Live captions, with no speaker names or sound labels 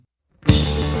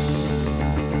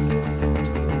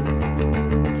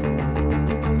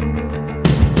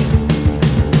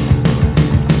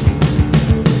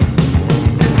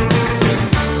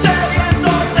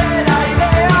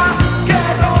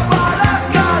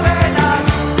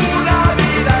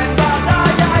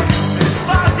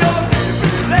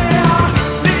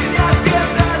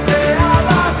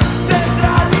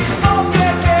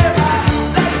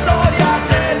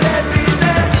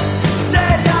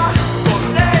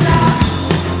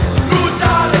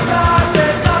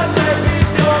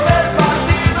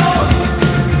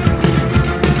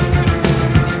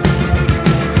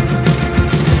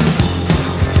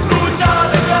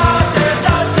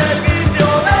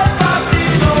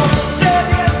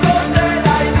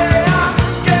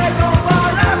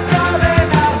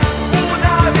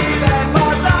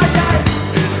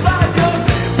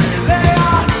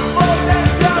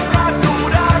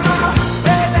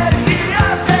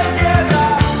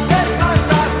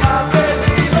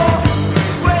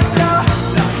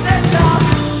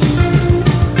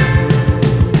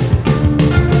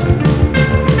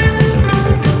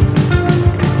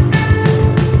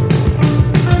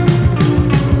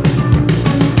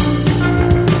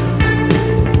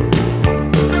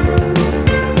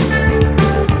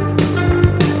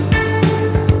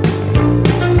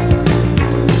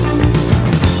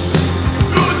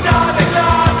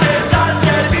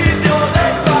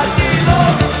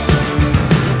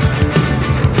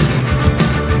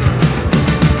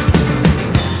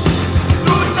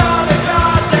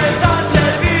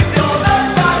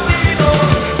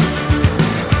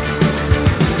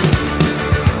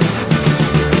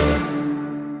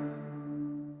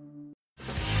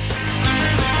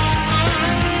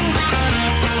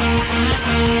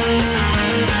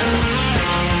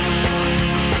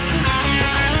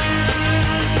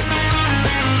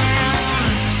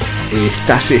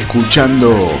Estás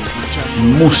escuchando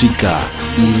música,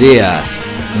 ideas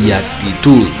y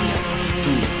actitud.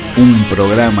 Un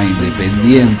programa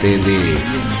independiente de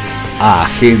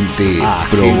Agente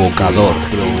Provocador.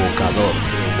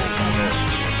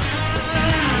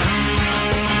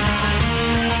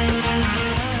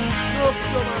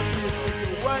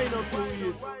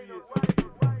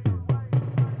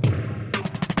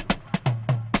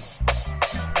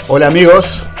 Hola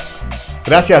amigos,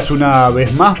 gracias una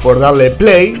vez más por darle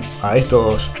play a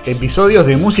estos episodios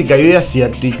de Música, Ideas y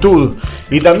Actitud,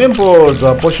 y también por tu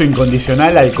apoyo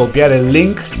incondicional al copiar el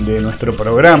link de nuestro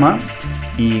programa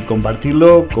y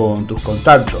compartirlo con tus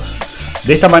contactos.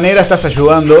 De esta manera estás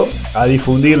ayudando a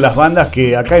difundir las bandas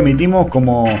que acá emitimos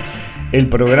como el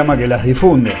programa que las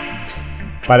difunde.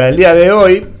 Para el día de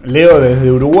hoy, Leo desde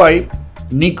Uruguay,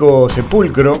 Nico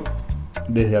Sepulcro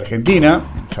desde Argentina,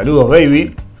 saludos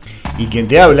baby, y quien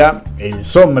te habla, el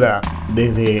Sombra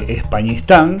desde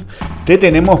Españistán, te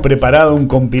tenemos preparado un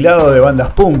compilado de bandas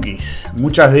punkis,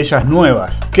 muchas de ellas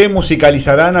nuevas, que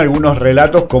musicalizarán algunos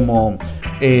relatos como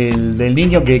el del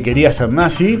niño que quería ser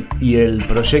nazi y el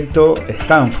proyecto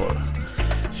Stanford.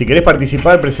 Si querés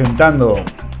participar presentando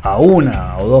a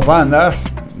una o dos bandas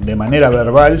de manera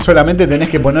verbal, solamente tenés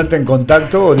que ponerte en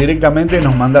contacto o directamente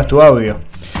nos mandás tu audio.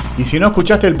 Y si no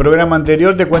escuchaste el programa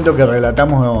anterior, te cuento que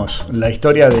relatamos la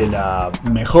historia de la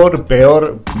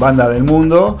peor banda del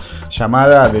mundo,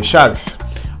 llamada The Jacks.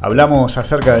 Hablamos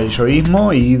acerca del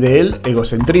yoísmo y del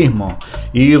egocentrismo.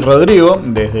 Y Rodrigo,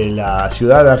 desde la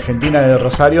ciudad argentina de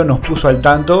Rosario, nos puso al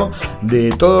tanto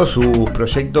de todos sus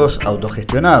proyectos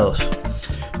autogestionados.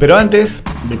 Pero antes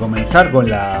de comenzar con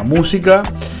la música,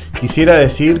 quisiera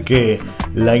decir que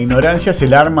la ignorancia es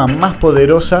el arma más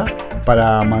poderosa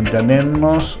para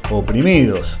mantenernos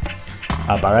oprimidos.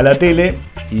 Apagá la tele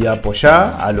y apoyá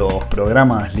a los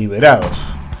programas liberados.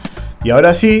 Y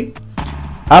ahora sí,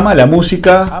 ama la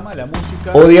música,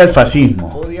 odia el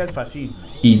fascismo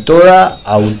y toda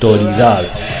autoridad.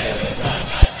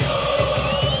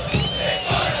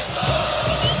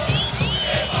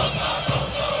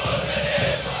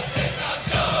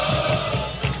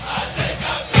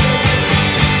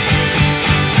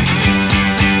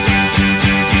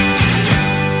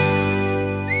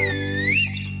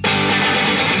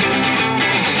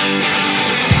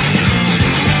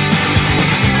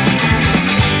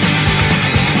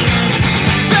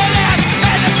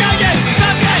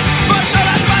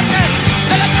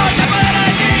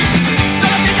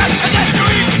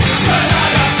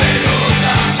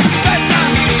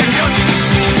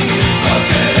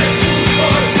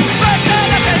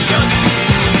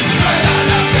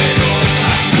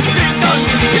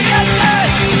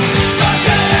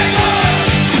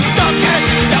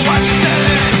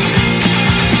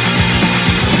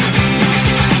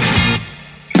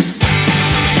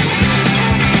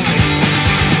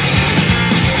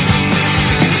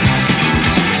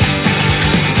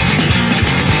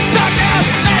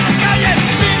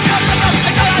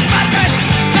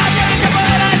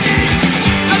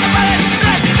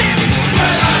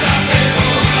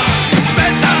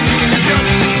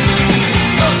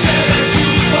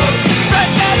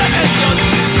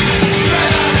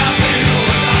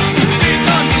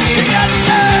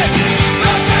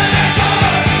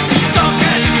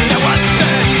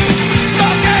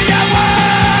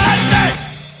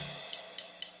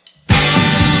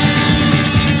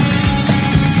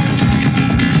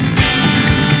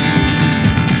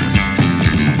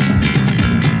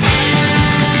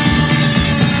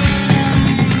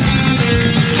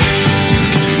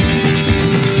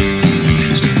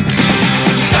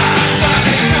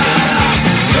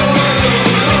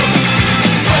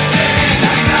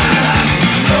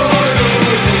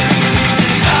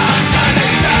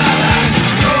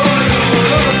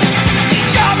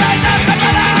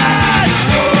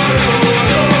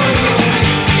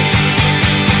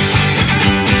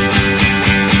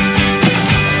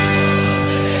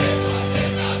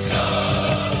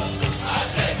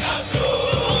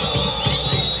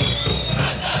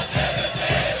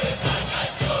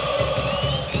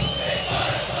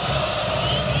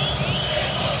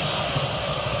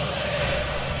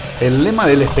 El lema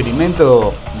del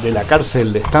experimento de la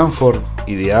cárcel de Stanford,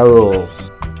 ideado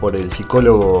por el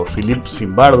psicólogo Philip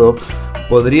Zimbardo,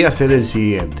 podría ser el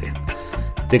siguiente: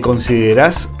 ¿te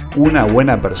considerás una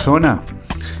buena persona?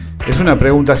 Es una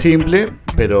pregunta simple,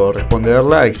 pero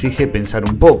responderla exige pensar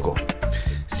un poco.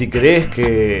 Si crees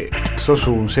que sos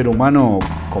un ser humano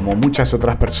como muchas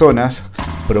otras personas,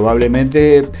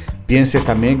 probablemente pienses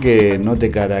también que no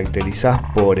te caracterizás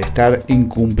por estar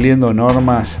incumpliendo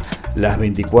normas las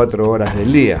 24 horas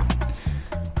del día.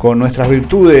 Con nuestras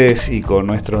virtudes y con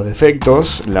nuestros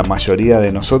defectos, la mayoría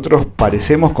de nosotros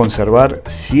parecemos conservar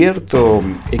cierto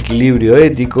equilibrio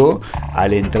ético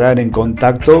al entrar en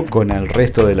contacto con el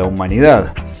resto de la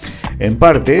humanidad. En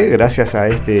parte, gracias a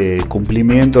este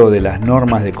cumplimiento de las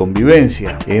normas de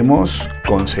convivencia, hemos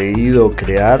conseguido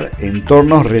crear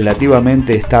entornos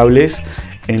relativamente estables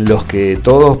en los que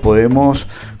todos podemos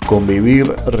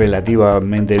convivir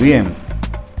relativamente bien.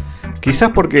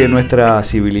 Quizás porque nuestra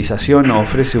civilización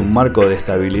ofrece un marco de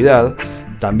estabilidad,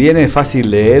 también es fácil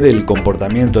leer el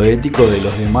comportamiento ético de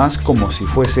los demás como si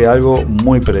fuese algo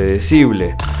muy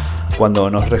predecible. Cuando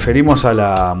nos referimos a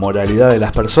la moralidad de las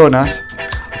personas,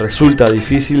 resulta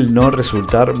difícil no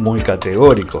resultar muy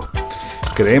categórico.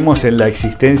 Creemos en la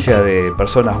existencia de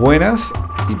personas buenas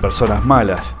y personas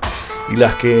malas, y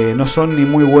las que no son ni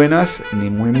muy buenas ni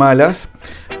muy malas,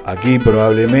 aquí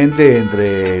probablemente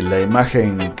entre la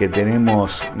imagen que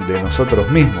tenemos de nosotros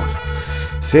mismos,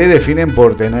 se definen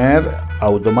por tener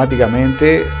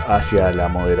automáticamente hacia la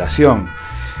moderación,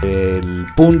 el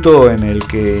punto en el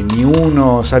que ni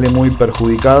uno sale muy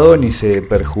perjudicado ni se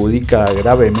perjudica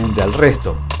gravemente al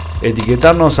resto.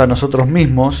 Etiquetarnos a nosotros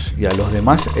mismos y a los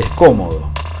demás es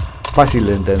cómodo, fácil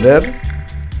de entender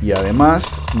y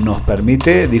además nos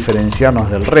permite diferenciarnos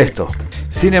del resto.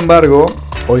 Sin embargo,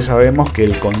 hoy sabemos que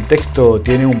el contexto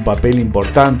tiene un papel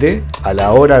importante a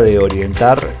la hora de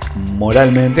orientar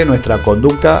moralmente nuestra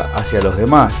conducta hacia los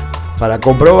demás. Para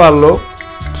comprobarlo,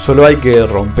 solo hay que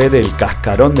romper el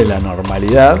cascarón de la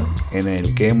normalidad en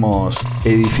el que hemos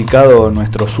edificado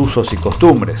nuestros usos y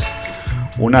costumbres.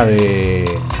 Una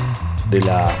de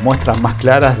las muestras más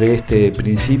claras de este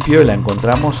principio la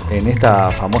encontramos en esta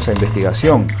famosa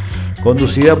investigación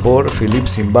conducida por Philippe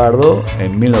Zimbardo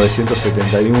en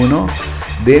 1971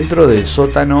 dentro del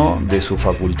sótano de su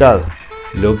facultad.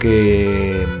 Lo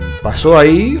que pasó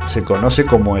ahí se conoce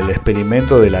como el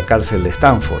experimento de la cárcel de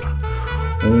Stanford,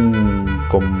 un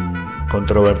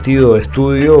controvertido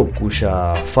estudio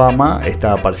cuya fama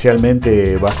está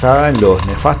parcialmente basada en los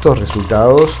nefastos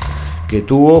resultados que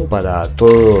tuvo para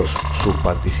todos sus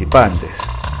participantes.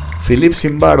 Philippe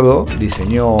Zimbardo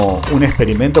diseñó un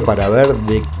experimento para ver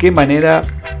de qué manera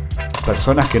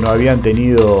personas que no habían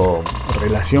tenido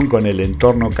relación con el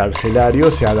entorno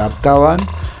carcelario se adaptaban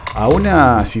a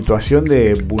una situación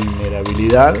de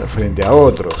vulnerabilidad frente a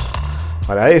otros.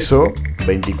 Para eso,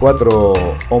 24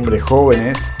 hombres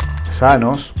jóvenes,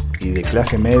 sanos y de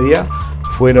clase media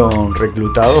fueron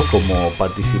reclutados como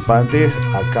participantes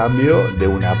a cambio de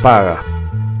una paga.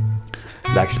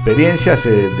 La experiencia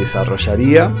se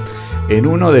desarrollaría en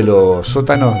uno de los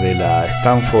sótanos de la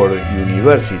Stanford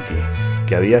University,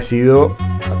 que había sido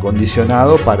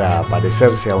acondicionado para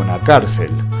parecerse a una cárcel.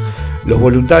 Los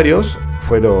voluntarios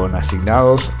fueron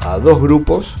asignados a dos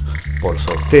grupos por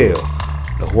sorteo.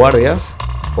 Los guardias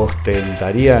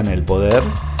ostentarían el poder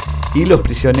y los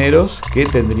prisioneros que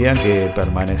tendrían que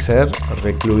permanecer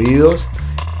recluidos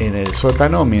en el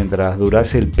sótano mientras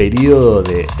durase el período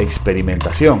de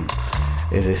experimentación,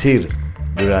 es decir,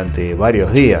 durante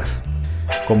varios días.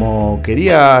 Como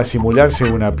quería simularse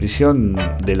una prisión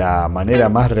de la manera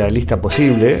más realista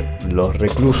posible, los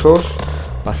reclusos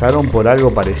pasaron por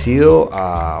algo parecido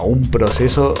a un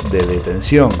proceso de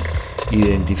detención,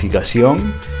 identificación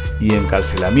y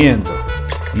encarcelamiento.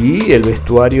 Y el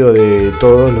vestuario de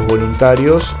todos los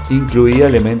voluntarios incluía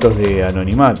elementos de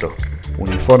anonimato,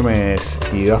 uniformes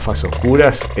y gafas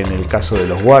oscuras en el caso de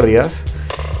los guardias,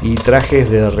 y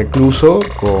trajes de recluso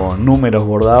con números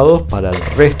bordados para el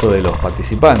resto de los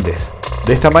participantes.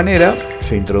 De esta manera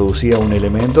se introducía un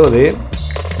elemento de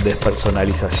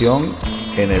despersonalización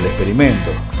en el experimento.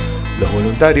 Los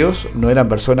voluntarios no eran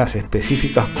personas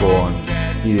específicas con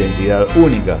identidad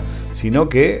única, sino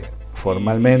que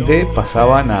formalmente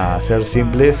pasaban a ser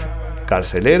simples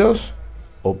carceleros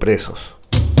o presos.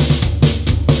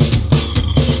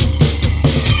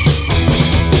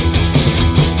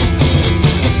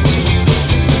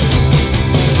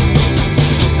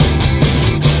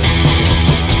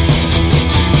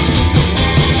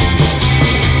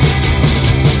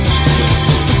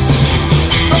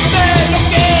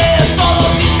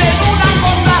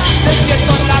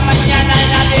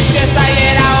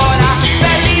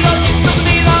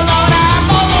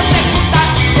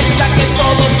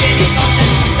 Todos tienen donde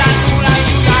necesitan una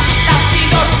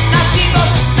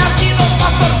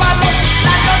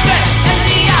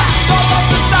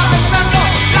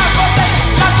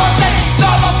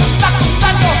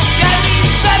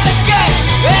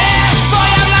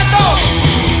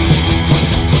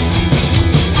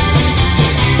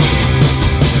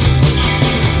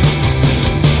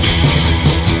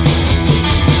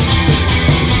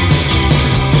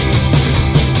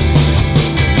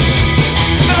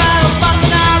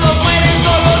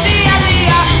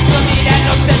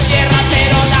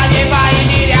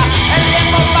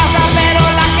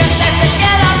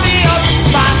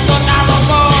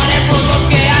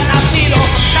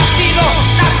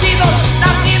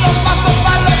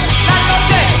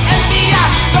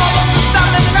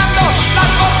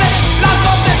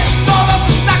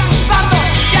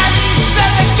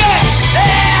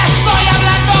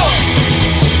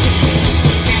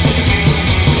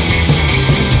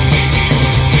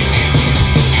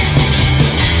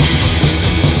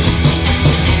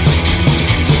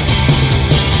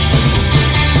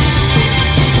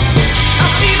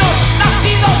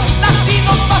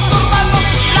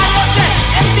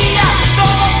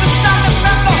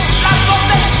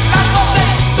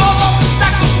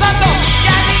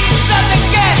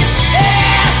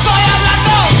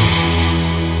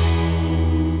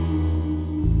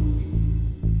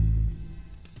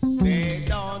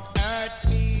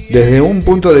Desde un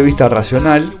punto de vista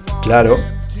racional, claro,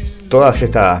 todas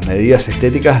estas medidas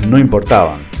estéticas no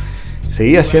importaban.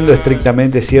 Seguía siendo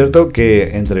estrictamente cierto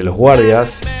que entre los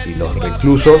guardias y los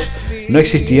reclusos no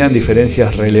existían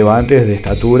diferencias relevantes de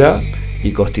estatura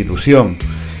y constitución,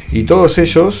 y todos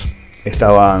ellos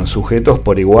estaban sujetos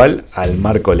por igual al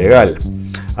marco legal.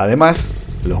 Además,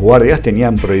 los guardias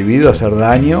tenían prohibido hacer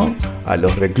daño a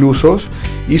los reclusos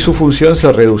y su función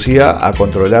se reducía a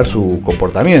controlar su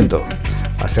comportamiento,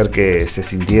 hacer que se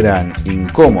sintieran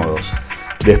incómodos,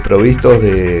 desprovistos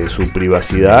de su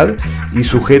privacidad y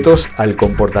sujetos al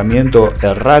comportamiento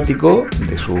errático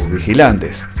de sus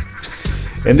vigilantes.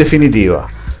 En definitiva,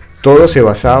 todo se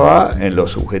basaba en lo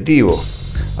subjetivo,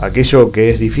 aquello que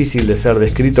es difícil de ser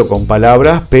descrito con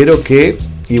palabras, pero que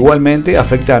igualmente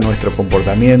afecta a nuestro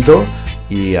comportamiento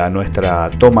y a nuestra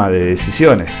toma de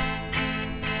decisiones.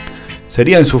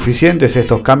 ¿Serían suficientes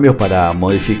estos cambios para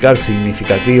modificar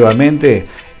significativamente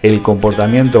el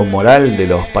comportamiento moral de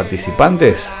los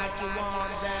participantes?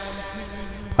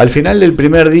 Al final del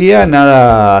primer día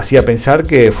nada hacía pensar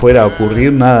que fuera a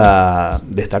ocurrir nada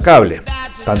destacable.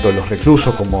 Tanto los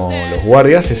reclusos como los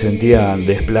guardias se sentían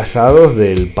desplazados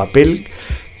del papel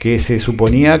que se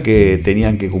suponía que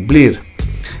tenían que cumplir.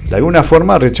 De alguna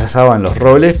forma rechazaban los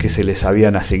roles que se les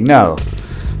habían asignado.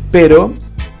 Pero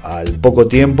al poco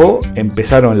tiempo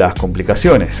empezaron las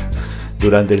complicaciones.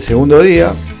 Durante el segundo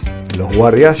día, los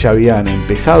guardias ya habían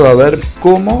empezado a ver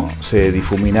cómo se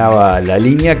difuminaba la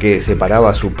línea que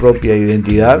separaba su propia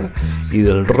identidad y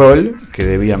del rol que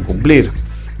debían cumplir.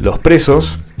 Los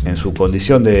presos, en su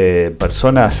condición de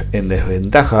personas en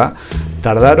desventaja,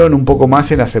 tardaron un poco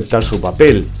más en aceptar su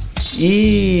papel.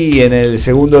 Y en el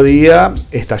segundo día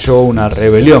estalló una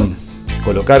rebelión.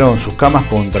 Colocaron sus camas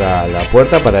contra la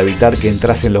puerta para evitar que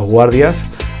entrasen los guardias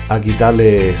a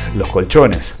quitarles los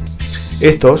colchones.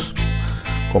 Estos,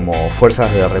 como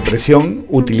fuerzas de represión,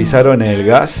 utilizaron el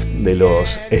gas de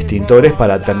los extintores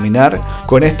para terminar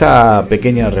con esta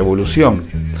pequeña revolución.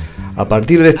 A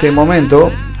partir de este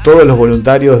momento, todos los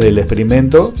voluntarios del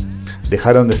experimento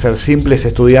dejaron de ser simples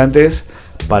estudiantes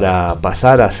para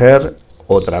pasar a ser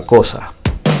otra cosa.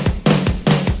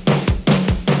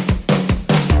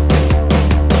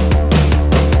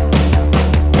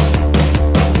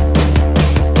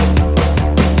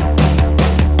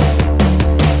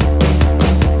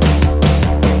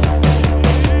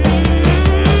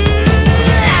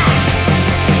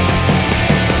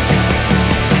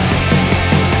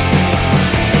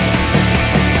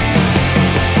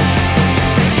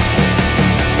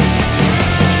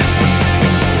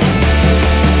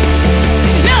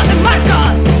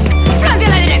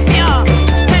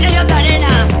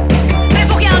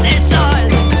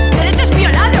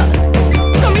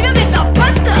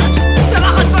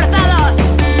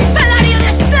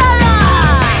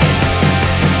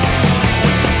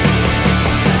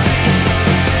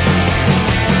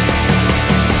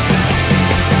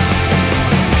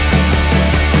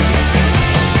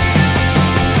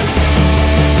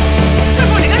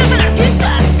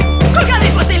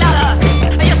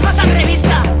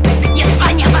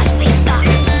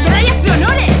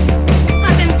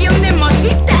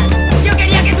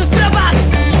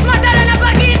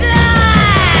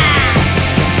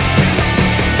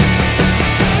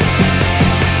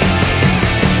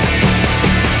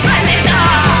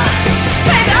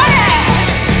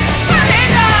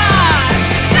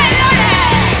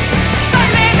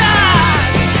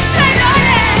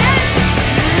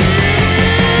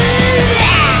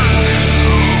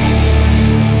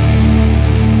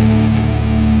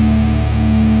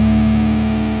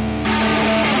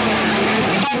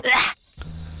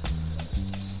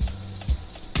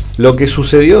 Lo que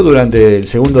sucedió durante el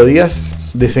segundo día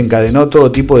desencadenó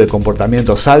todo tipo de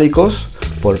comportamientos sádicos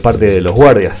por parte de los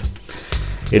guardias.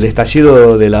 El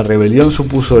estallido de la rebelión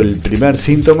supuso el primer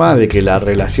síntoma de que la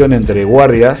relación entre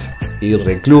guardias y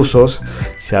reclusos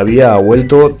se había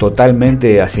vuelto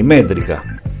totalmente asimétrica.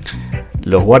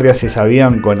 Los guardias se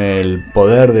sabían con el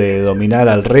poder de dominar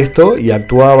al resto y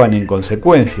actuaban en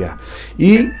consecuencia,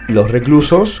 y los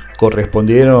reclusos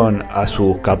correspondieron a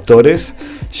sus captores,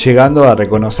 llegando a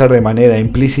reconocer de manera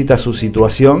implícita su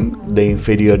situación de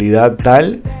inferioridad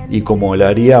tal y como lo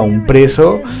haría un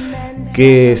preso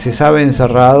que se sabe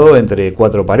encerrado entre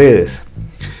cuatro paredes.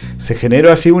 Se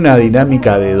generó así una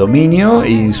dinámica de dominio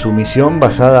y sumisión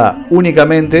basada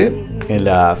únicamente en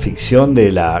la ficción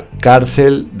de la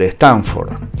cárcel de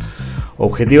Stanford.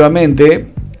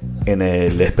 Objetivamente, en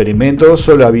el experimento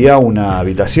solo había una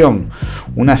habitación,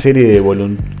 una serie de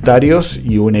voluntarios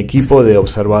y un equipo de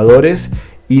observadores,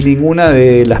 y ninguna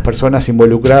de las personas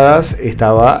involucradas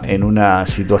estaba en una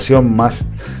situación más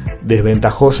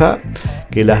desventajosa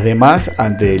que las demás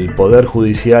ante el poder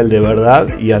judicial de verdad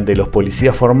y ante los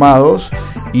policías formados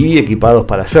y equipados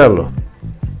para hacerlo.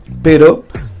 Pero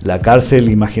la cárcel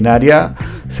imaginaria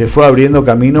se fue abriendo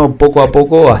camino poco a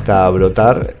poco hasta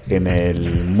brotar en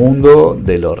el mundo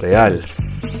de lo real.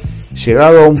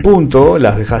 Llegado a un punto,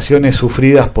 las vejaciones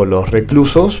sufridas por los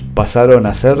reclusos pasaron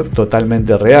a ser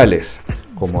totalmente reales,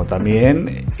 como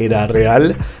también era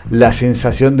real la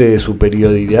sensación de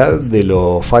superioridad de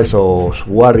los falsos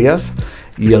guardias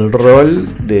y el rol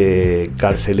de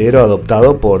carcelero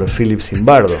adoptado por Philip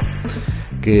Zimbardo,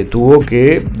 que tuvo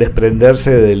que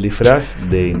desprenderse del disfraz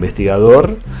de investigador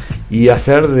y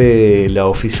hacer de la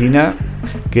oficina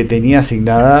que tenía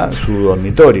asignada su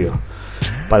dormitorio,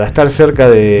 para estar cerca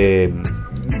de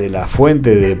la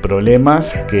fuente de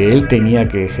problemas que él tenía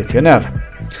que gestionar.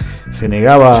 Se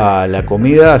negaba la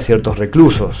comida a ciertos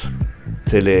reclusos,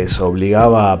 se les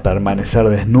obligaba a permanecer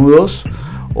desnudos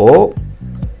o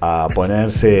a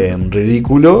ponerse en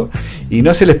ridículo y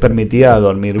no se les permitía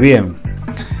dormir bien.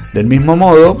 Del mismo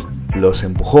modo, los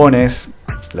empujones,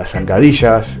 las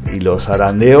zancadillas y los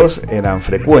zarandeos eran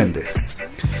frecuentes.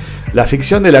 La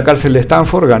ficción de la cárcel de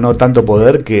Stanford ganó tanto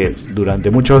poder que durante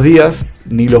muchos días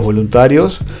ni los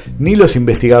voluntarios ni los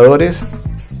investigadores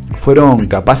fueron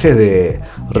capaces de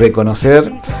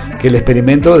reconocer que el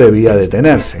experimento debía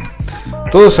detenerse.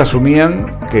 Todos asumían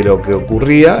que lo que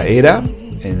ocurría era,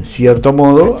 en cierto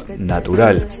modo,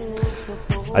 natural.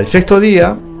 Al sexto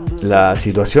día, la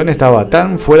situación estaba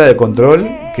tan fuera de control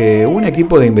que un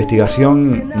equipo de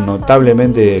investigación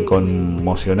notablemente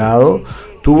conmocionado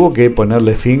tuvo que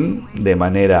ponerle fin de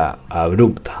manera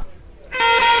abrupta.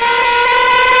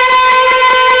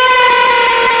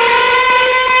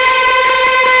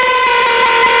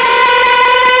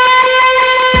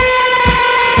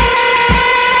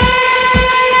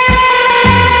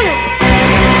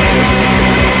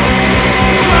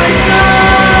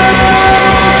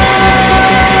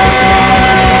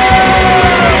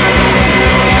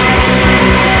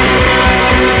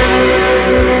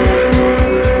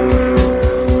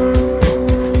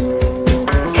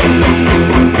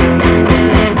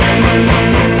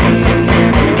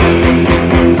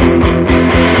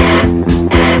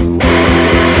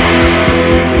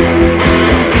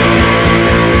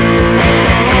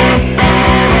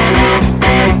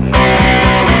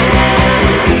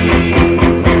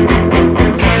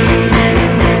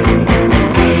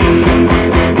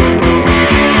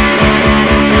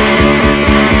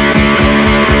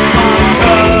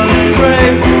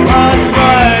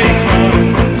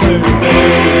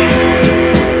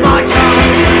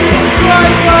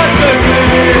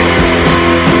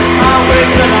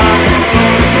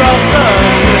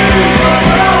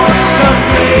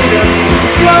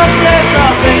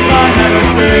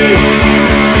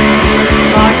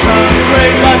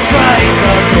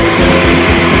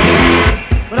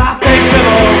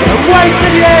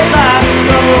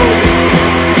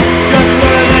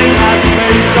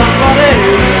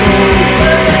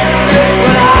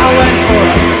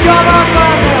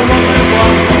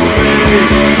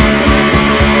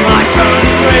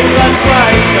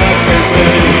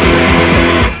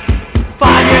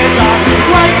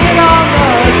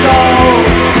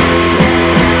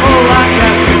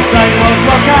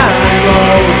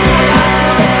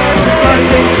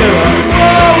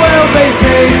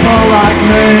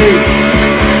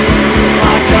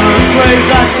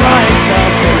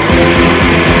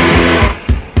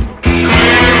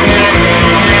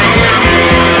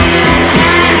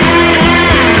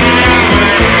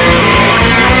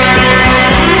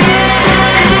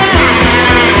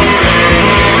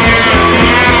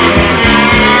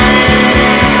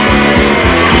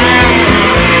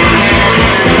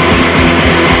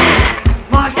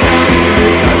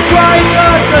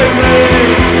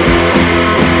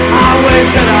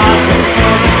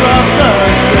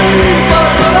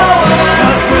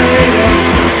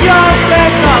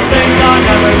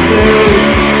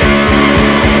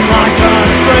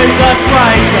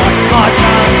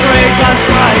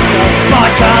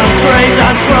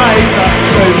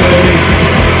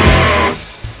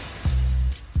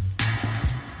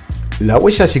 La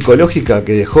huella psicológica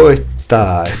que dejó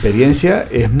esta experiencia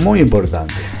es muy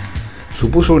importante.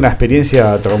 Supuso una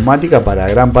experiencia traumática para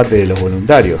gran parte de los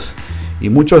voluntarios, y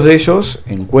muchos de ellos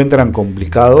encuentran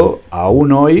complicado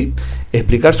aún hoy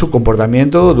explicar su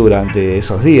comportamiento durante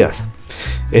esos días.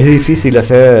 Es difícil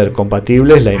hacer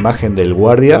compatibles la imagen del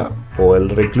guardia o el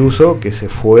recluso que se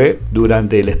fue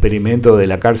durante el experimento de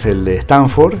la cárcel de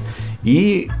Stanford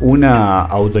y una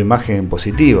autoimagen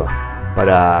positiva.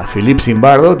 Para Philippe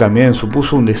Zimbardo también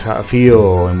supuso un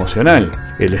desafío emocional.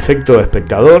 El efecto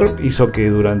espectador hizo que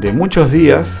durante muchos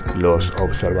días los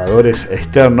observadores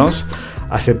externos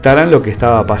aceptaran lo que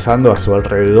estaba pasando a su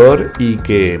alrededor y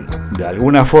que de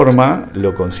alguna forma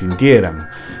lo consintieran.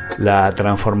 La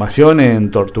transformación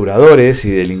en torturadores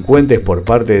y delincuentes por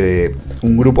parte de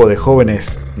un grupo de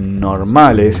jóvenes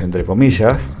normales, entre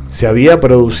comillas, se había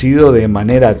producido de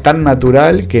manera tan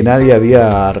natural que nadie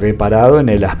había reparado en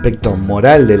el aspecto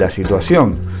moral de la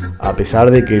situación, a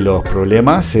pesar de que los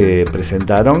problemas se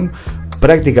presentaron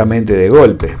prácticamente de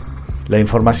golpe. La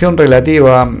información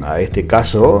relativa a este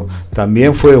caso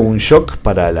también fue un shock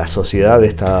para la sociedad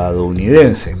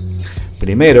estadounidense.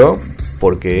 Primero,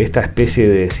 porque esta especie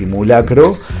de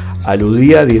simulacro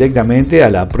aludía directamente a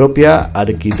la propia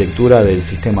arquitectura del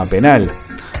sistema penal,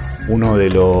 uno de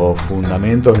los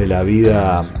fundamentos de la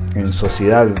vida en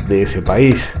sociedad de ese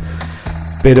país.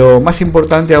 Pero más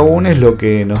importante aún es lo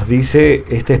que nos dice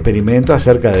este experimento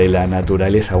acerca de la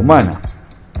naturaleza humana.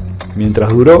 Mientras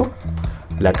duró,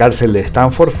 la cárcel de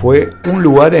Stanford fue un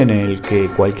lugar en el que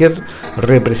cualquier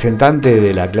representante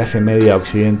de la clase media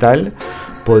occidental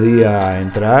podía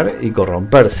entrar y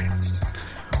corromperse.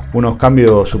 Unos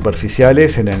cambios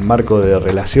superficiales en el marco de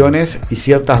relaciones y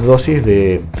ciertas dosis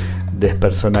de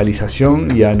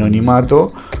despersonalización y anonimato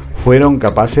fueron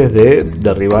capaces de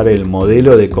derribar el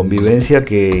modelo de convivencia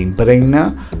que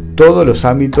impregna todos los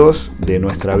ámbitos de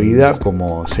nuestra vida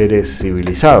como seres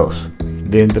civilizados.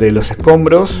 De entre los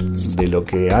escombros de lo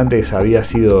que antes había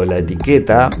sido la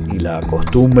etiqueta y la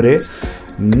costumbre,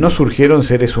 no surgieron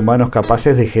seres humanos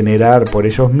capaces de generar por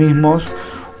ellos mismos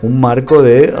un marco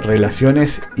de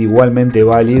relaciones igualmente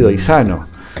válido y sano,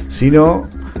 sino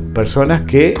personas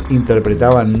que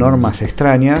interpretaban normas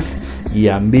extrañas y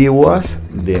ambiguas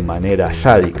de manera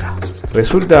sádica.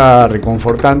 Resulta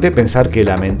reconfortante pensar que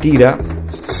la mentira,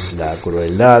 la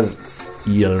crueldad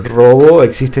y el robo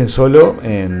existen solo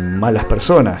en malas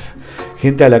personas,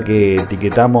 gente a la que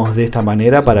etiquetamos de esta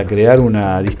manera para crear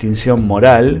una distinción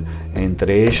moral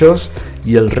entre ellos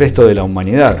y el resto de la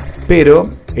humanidad. Pero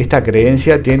esta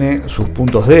creencia tiene sus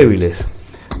puntos débiles.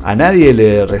 A nadie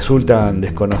le resultan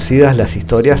desconocidas las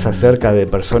historias acerca de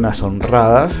personas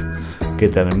honradas que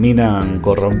terminan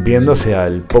corrompiéndose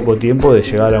al poco tiempo de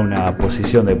llegar a una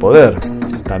posición de poder.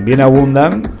 También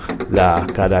abundan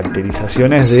las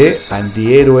caracterizaciones de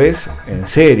antihéroes en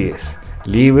series,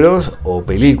 libros o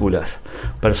películas,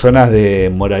 personas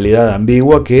de moralidad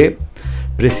ambigua que,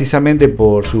 precisamente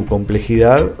por su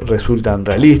complejidad, resultan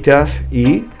realistas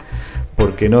y,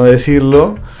 por qué no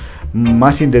decirlo,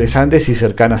 más interesantes y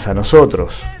cercanas a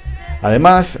nosotros.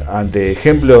 Además, ante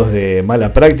ejemplos de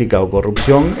mala práctica o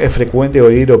corrupción, es frecuente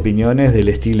oír opiniones del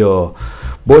estilo: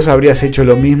 vos habrías hecho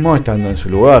lo mismo estando en su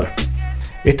lugar.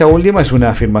 Esta última es una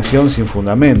afirmación sin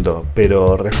fundamento,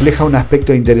 pero refleja un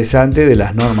aspecto interesante de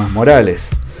las normas morales.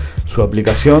 Su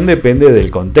aplicación depende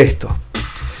del contexto.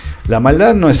 La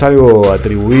maldad no es algo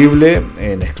atribuible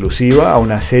en exclusiva a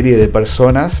una serie de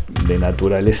personas de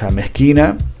naturaleza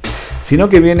mezquina, sino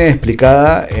que viene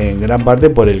explicada en gran parte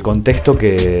por el contexto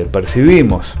que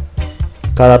percibimos.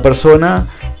 Cada persona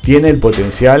tiene el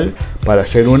potencial para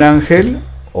ser un ángel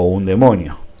o un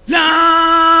demonio.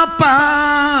 La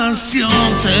pasión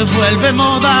se vuelve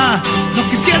moda, lo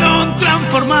quisieron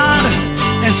transformar,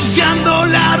 ensuciando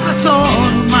la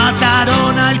razón,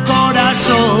 mataron al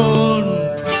corazón.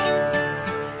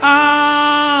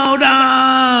 Ahora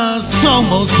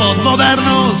somos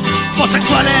posmodernos,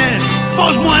 posexuales,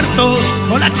 posmuertos,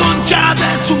 o la concha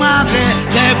de su madre,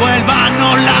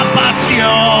 devuélvanos la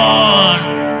pasión.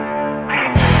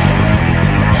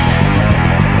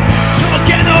 Yo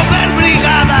quiero ver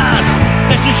brigadas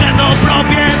destruyendo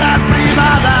propiedad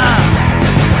privada.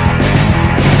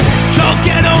 Yo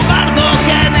quiero bardo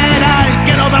general,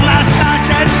 quiero ver las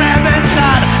calles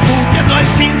reventar, cumpliendo el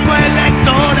 5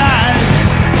 electoral.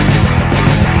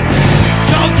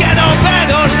 Yo quiero ver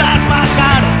hordas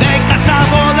bajar de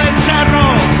Casabo del Cerro,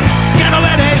 quiero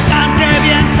ver el tanque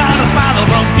bien zarpado,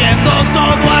 rompiendo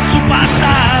todo a su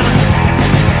pasar.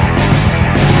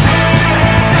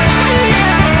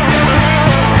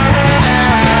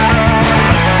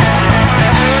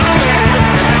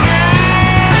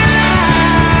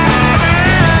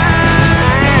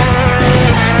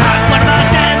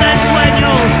 Acuérdate del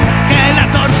sueño, que la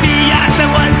tortilla se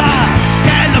vuelva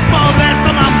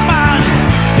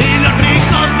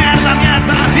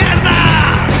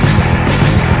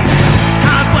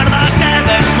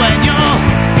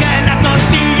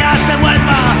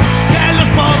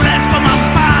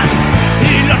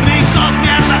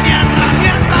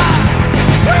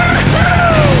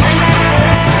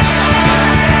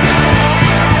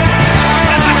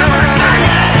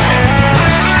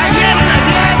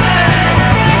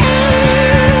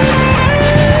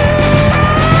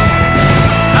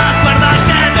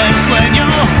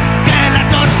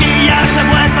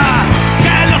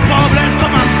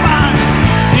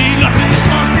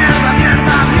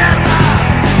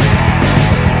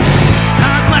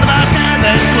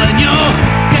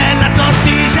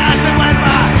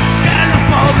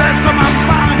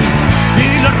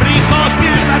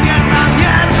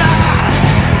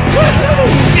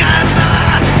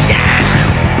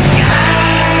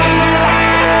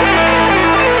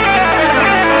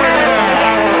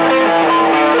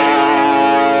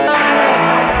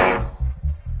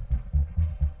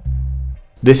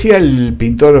Decía el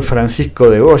pintor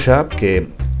Francisco de Goya que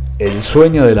el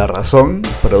sueño de la razón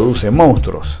produce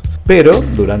monstruos. Pero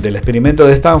durante el experimento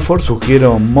de Stanford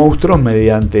surgieron monstruos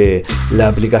mediante la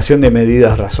aplicación de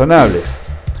medidas razonables,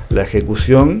 la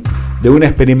ejecución de un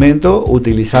experimento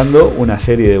utilizando una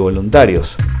serie de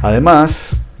voluntarios.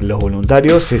 Además, los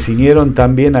voluntarios se ciñeron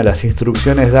también a las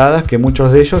instrucciones dadas, que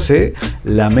muchos de ellos se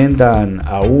lamentan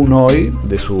aún hoy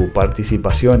de su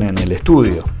participación en el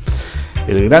estudio.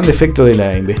 El gran defecto de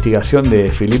la investigación de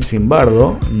Philippe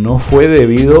Zimbardo no fue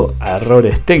debido a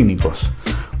errores técnicos,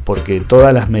 porque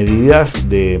todas las medidas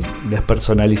de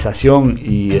despersonalización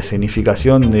y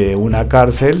escenificación de una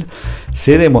cárcel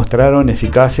se demostraron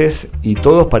eficaces y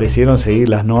todos parecieron seguir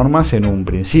las normas en un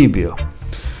principio.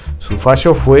 Su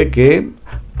fallo fue que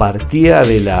partía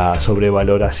de la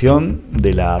sobrevaloración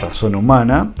de la razón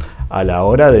humana a la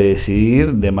hora de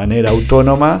decidir de manera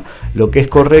autónoma lo que es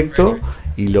correcto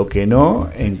y lo que no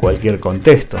en cualquier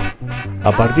contexto.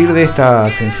 A partir de esta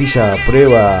sencilla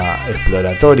prueba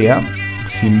exploratoria,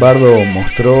 Zimbardo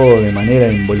mostró de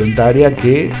manera involuntaria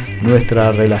que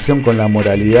nuestra relación con la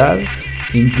moralidad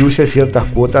incluye ciertas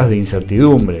cuotas de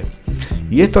incertidumbre.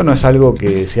 Y esto no es algo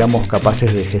que seamos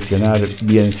capaces de gestionar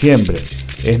bien siempre.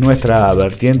 Es nuestra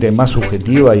vertiente más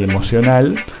subjetiva y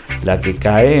emocional la que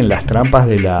cae en las trampas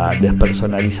de la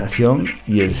despersonalización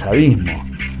y el sadismo.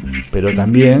 Pero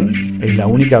también es la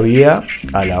única vía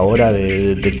a la hora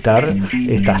de detectar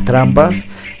estas trampas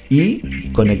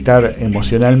y conectar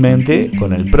emocionalmente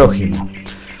con el prójimo.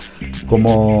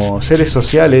 Como seres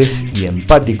sociales y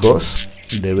empáticos,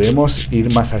 debemos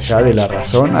ir más allá de la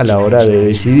razón a la hora de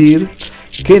decidir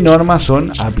qué normas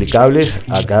son aplicables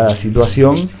a cada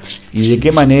situación y de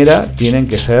qué manera tienen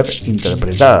que ser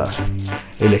interpretadas.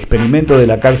 El experimento de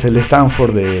la cárcel de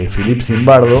Stanford de Philippe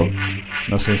Zimbardo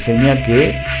nos enseña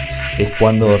que es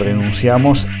cuando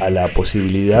renunciamos a la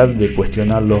posibilidad de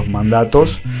cuestionar los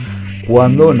mandatos,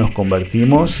 cuando nos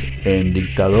convertimos en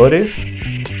dictadores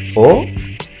o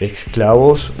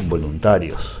esclavos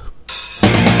voluntarios.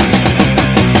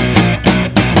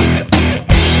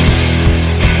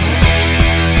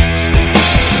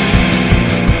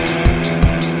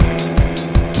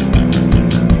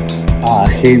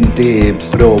 Agente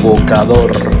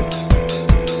provocador,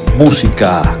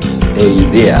 música e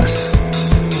ideas.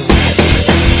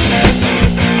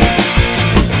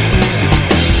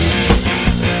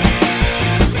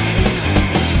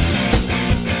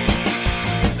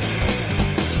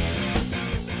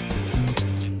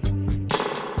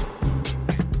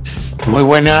 Muy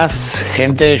buenas,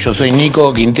 gente. Yo soy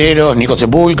Nico Quintero, Nico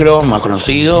Sepulcro, más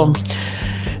conocido.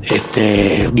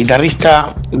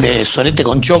 Guitarrista de Sorete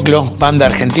con Choclo, banda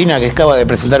argentina que acaba de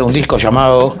presentar un disco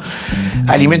llamado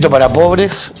Alimento para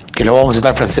Pobres, que lo vamos a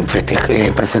estar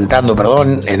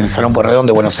presentando en el Salón Pueyrredón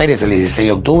de Buenos Aires el 16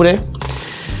 de octubre,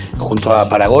 junto a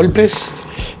Paragolpes.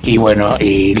 Y bueno,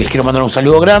 y les quiero mandar un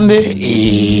saludo grande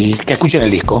y que escuchen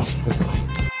el disco.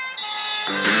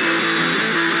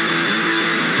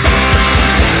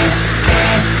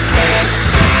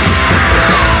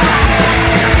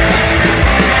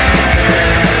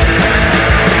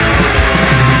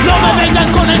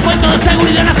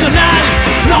 Seguridad nacional,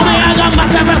 no me hagan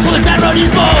más el verso del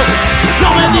terrorismo.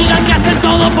 No me digan que hacen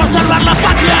todo por salvar la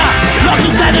patria. Lo que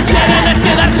ustedes quieren es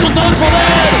quedarse con todo el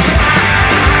poder.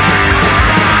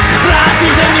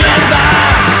 Gratis de mierda,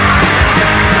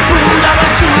 pura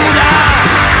basura.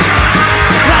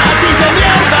 Gratis de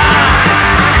mierda.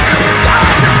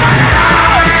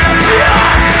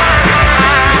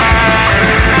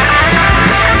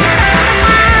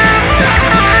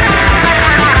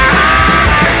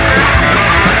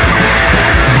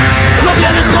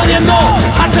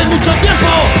 Hace mucho tiempo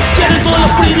tienen todos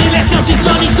los privilegios y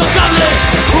son intocables.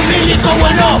 Un milico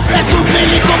bueno es un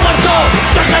milico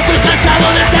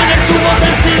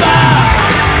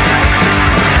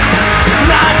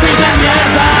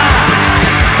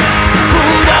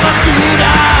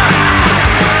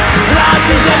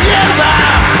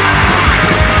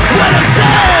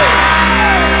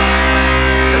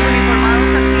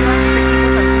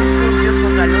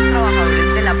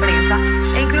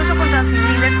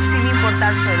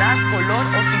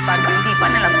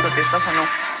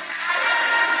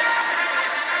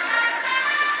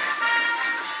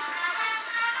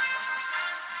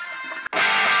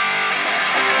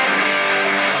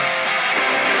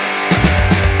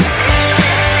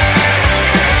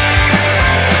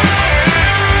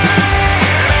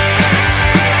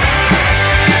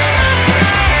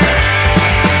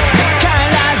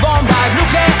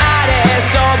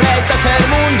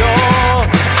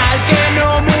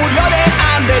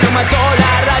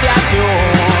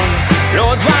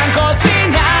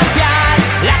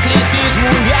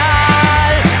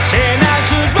mundial, llenan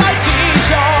sus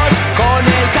bolsillos con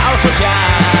el caos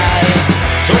social.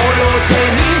 Solo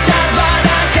cenizas van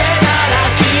a quedar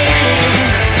aquí.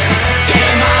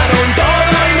 Quemaron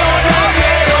todo y no lo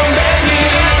vieron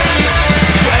venir.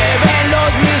 Llueven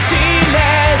los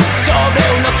misiles sobre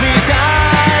un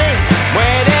hospital.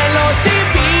 Mueren los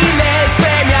civiles,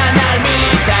 premian al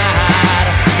militar.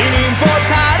 Sin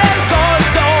importar el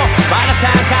costo, para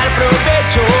sacar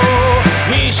provecho.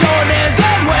 Millones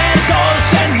de muertos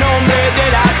en nombre de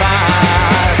la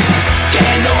paz. Que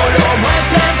no lo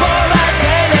muestren por la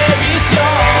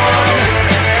televisión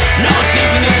no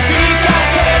significa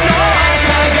que no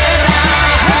haya guerra.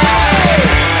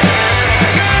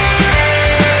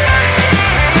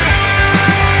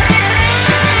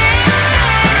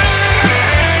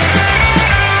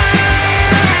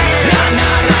 Le han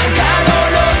arrancado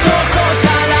los ojos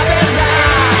a la verdad.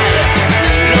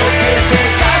 Lo que se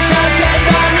calla es el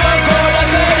daño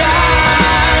colateral.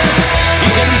 Y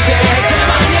que dice que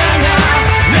mañana,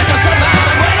 mientras arda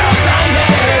Buenos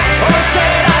Aires, por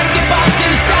ser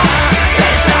antifascista, te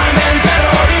llamen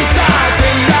terrorista.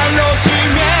 Temblan los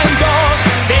cimientos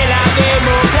de la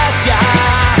democracia.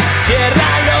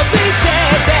 Cierran los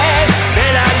tricetes de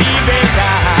la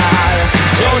libertad.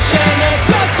 Se oyen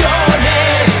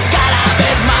explosiones cada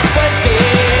vez más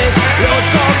fuertes. Los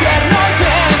gobiernos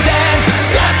venden,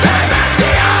 siempre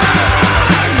mentirán.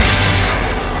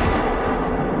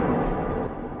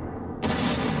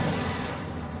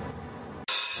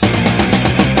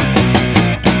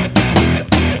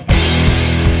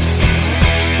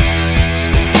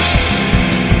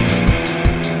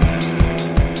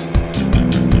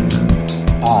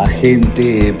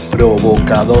 Agente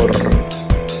provocador.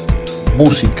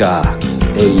 Música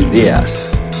e ideas.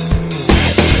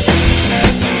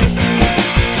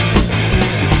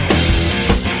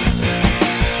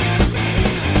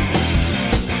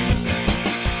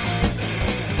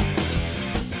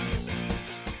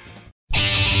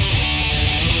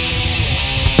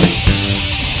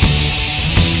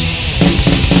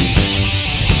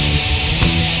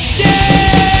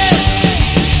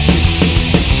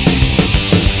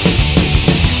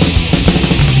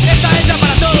 Está hecha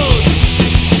para todos,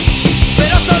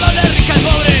 pero solo le rija al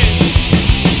pobre.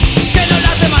 Que no le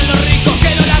hace mal los ricos, que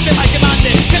no le hace mal que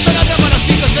mande. Que son otros para los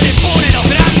chicos, se les pone los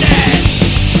grandes.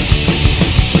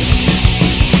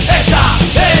 Esta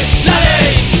es la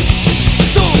ley,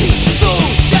 tu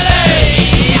ley.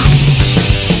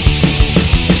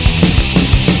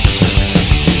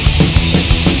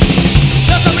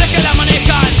 Los hombres que la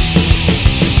manejan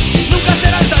nunca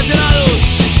serán sancionados.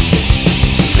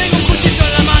 Si tengo un cuchillo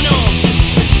en la mano,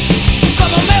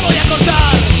 ¿cómo me voy a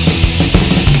cortar?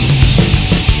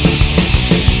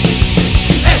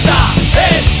 Esta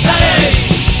es la ley,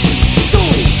 tu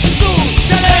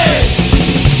ley.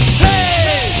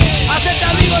 ¡Hey! Hacerte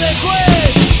amigo del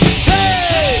juez.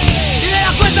 ¡Hey! Y de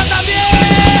la jueza también.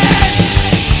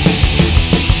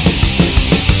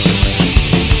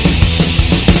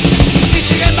 Y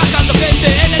siguen bajando gente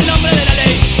en el nombre de la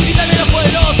ley. Y también los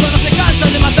poderosos no se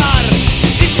cansan de matar.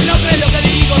 Y si no crees lo que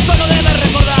digo, solo debes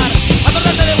recordar.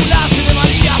 Acordate de Blas y de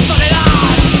María Soledad.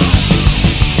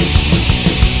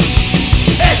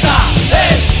 Esta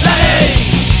es la ley,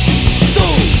 tu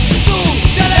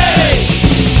ley.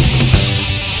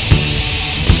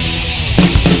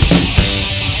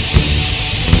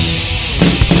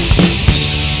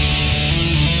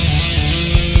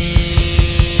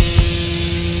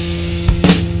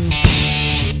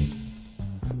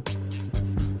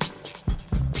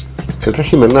 El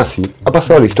régimen nazi ha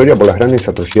pasado a la historia por las grandes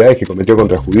atrocidades que cometió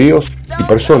contra judíos y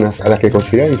personas a las que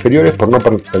consideraba inferiores por no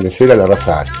pertenecer a la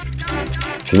raza aria.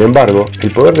 Sin embargo,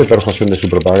 el poder de persuasión de su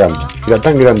propaganda era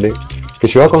tan grande que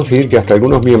llegó a conseguir que hasta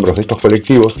algunos miembros de estos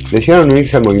colectivos decidieran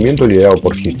unirse al movimiento liderado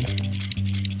por Hitler.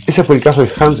 Ese fue el caso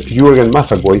de Hans-Jürgen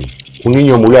Massaquoi, un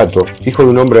niño mulato, hijo de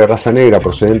un hombre de raza negra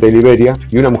procedente de Liberia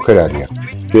y una mujer aria,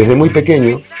 que desde muy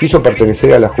pequeño quiso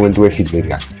pertenecer a las juventudes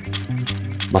hitlerianas.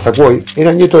 Massaquoi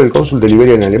era nieto del cónsul de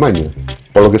Liberia en Alemania,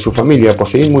 por lo que su familia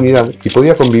poseía inmunidad y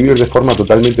podía convivir de forma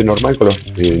totalmente normal con los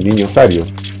niños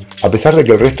arios, a pesar de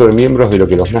que el resto de miembros de lo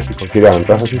que los nazis consideraban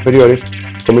razas inferiores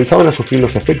comenzaban a sufrir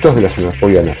los efectos de la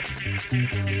xenofobia nazi.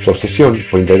 Su obsesión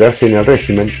por integrarse en el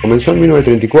régimen comenzó en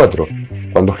 1934,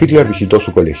 cuando Hitler visitó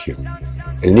su colegio.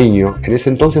 El niño, en ese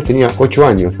entonces tenía 8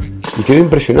 años, y quedó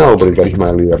impresionado por el carisma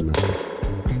del líder nazi.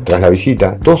 Tras la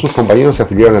visita, todos sus compañeros se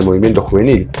afiliaron al movimiento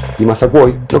juvenil, y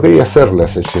Massaquoi no quería ser la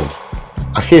excepción.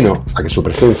 Ajeno a que su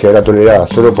presencia era tolerada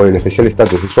solo por el especial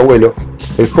estatus de su abuelo,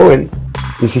 el joven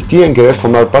insistía en querer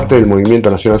formar parte del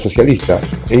movimiento nacionalsocialista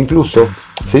e incluso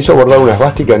se hizo bordar una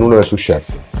esvástica en uno de sus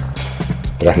jerseys.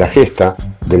 Tras la gesta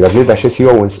del atleta Jesse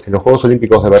Owens en los Juegos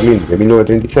Olímpicos de Berlín de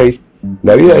 1936,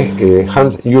 la vida de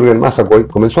Hans-Jürgen Massaquoi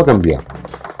comenzó a cambiar.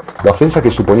 La ofensa que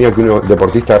suponía que un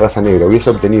deportista de raza negra hubiese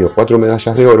obtenido 4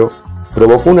 medallas de oro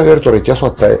provocó un abierto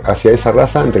rechazo hacia esa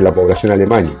raza entre la población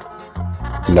alemana.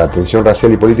 La tensión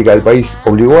racial y política del país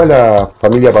obligó a la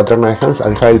familia paterna de Hans a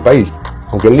dejar el país,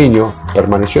 aunque el niño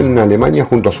permaneció en Alemania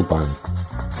junto a su padre.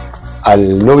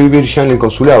 Al no vivir ya en el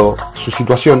consulado, su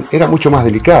situación era mucho más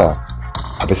delicada.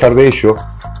 A pesar de ello,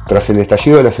 tras el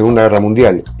estallido de la Segunda Guerra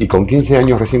Mundial y con 15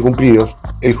 años recién cumplidos,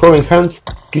 el joven Hans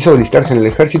quiso alistarse en el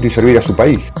ejército y servir a su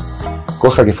país,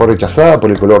 cosa que fue rechazada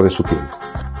por el color de su piel.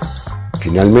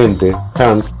 Finalmente,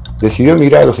 Hans decidió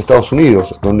emigrar a los Estados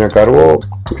Unidos, donde acabó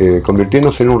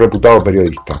convirtiéndose en un reputado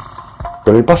periodista.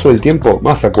 Con el paso del tiempo,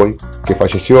 Massaquoi, que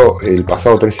falleció el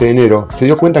pasado 13 de enero, se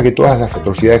dio cuenta que todas las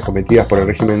atrocidades cometidas por el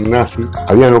régimen nazi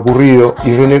habían ocurrido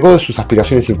y renegó de sus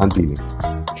aspiraciones infantiles.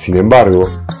 Sin embargo,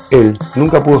 él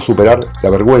nunca pudo superar la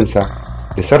vergüenza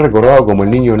de ser recordado como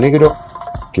el niño negro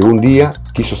que un día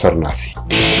quiso ser nazi.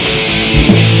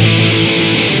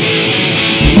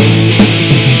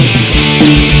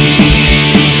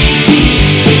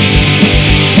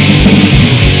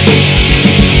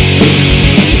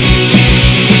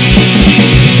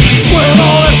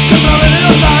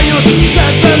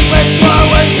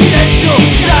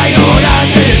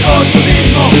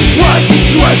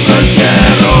 Nuestro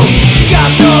entierro, ya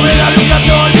sobre la lucha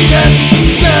te olvides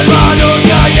del valor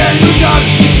que hay en luchar,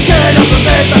 que la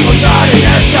protesta contra la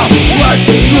inercia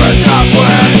es nuestra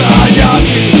fuerza, y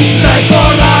así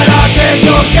recordar a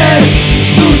aquellos que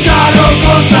lucharon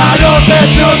contra los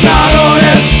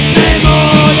explotadores.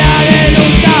 Memoria de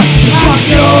lucha,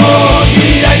 acción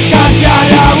directa hacia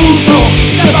el abuso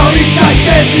que fabrica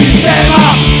este sistema.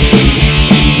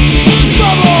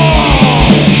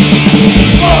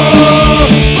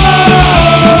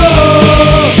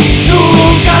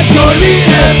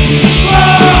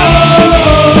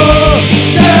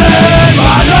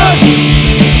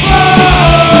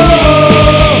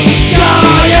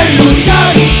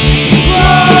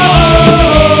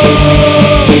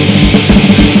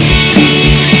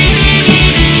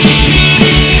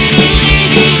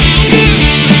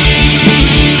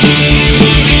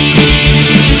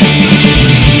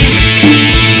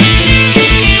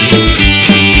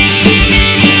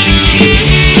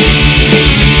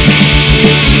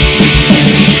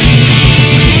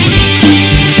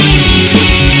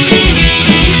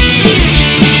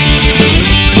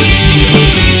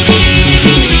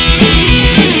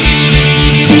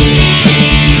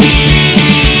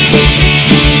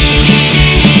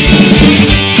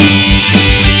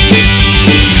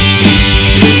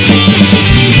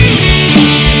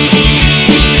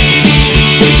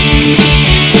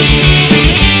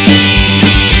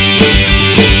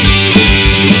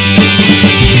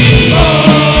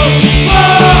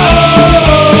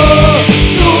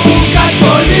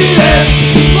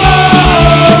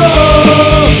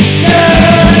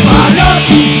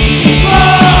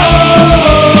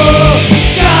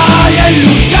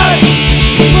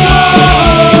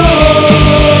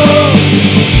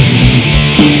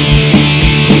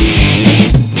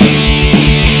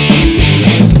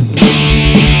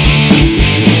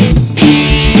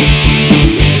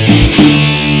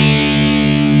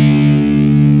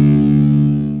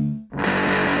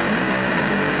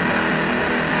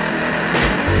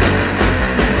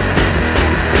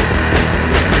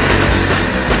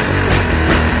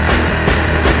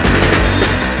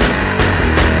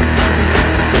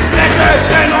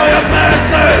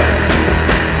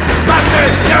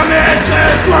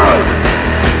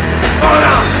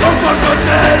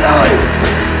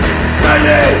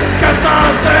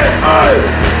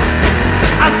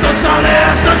 Asociale,